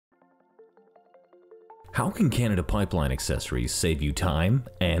How can Canada Pipeline Accessories save you time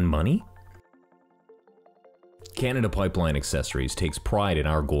and money? Canada Pipeline Accessories takes pride in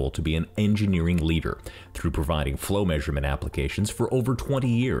our goal to be an engineering leader through providing flow measurement applications for over 20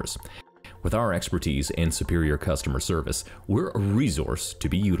 years. With our expertise and superior customer service, we're a resource to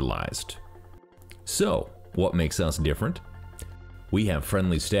be utilized. So, what makes us different? We have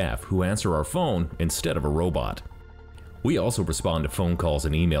friendly staff who answer our phone instead of a robot. We also respond to phone calls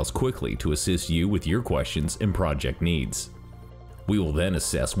and emails quickly to assist you with your questions and project needs. We will then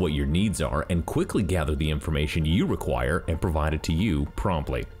assess what your needs are and quickly gather the information you require and provide it to you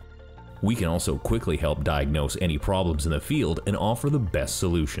promptly. We can also quickly help diagnose any problems in the field and offer the best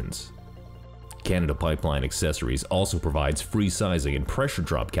solutions. Canada Pipeline Accessories also provides free sizing and pressure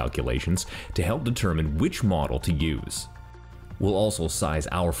drop calculations to help determine which model to use. We'll also size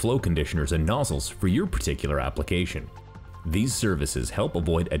our flow conditioners and nozzles for your particular application. These services help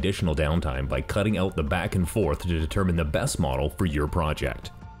avoid additional downtime by cutting out the back and forth to determine the best model for your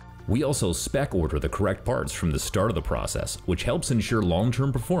project. We also spec order the correct parts from the start of the process, which helps ensure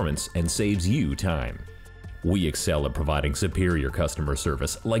long-term performance and saves you time. We excel at providing superior customer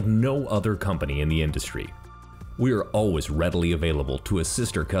service like no other company in the industry. We are always readily available to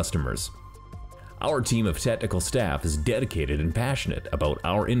assist our customers. Our team of technical staff is dedicated and passionate about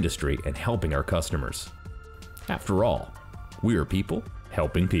our industry and helping our customers. After all, we are people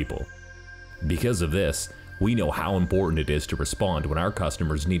helping people. Because of this, we know how important it is to respond when our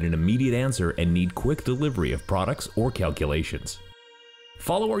customers need an immediate answer and need quick delivery of products or calculations.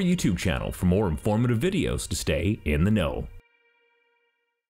 Follow our YouTube channel for more informative videos to stay in the know.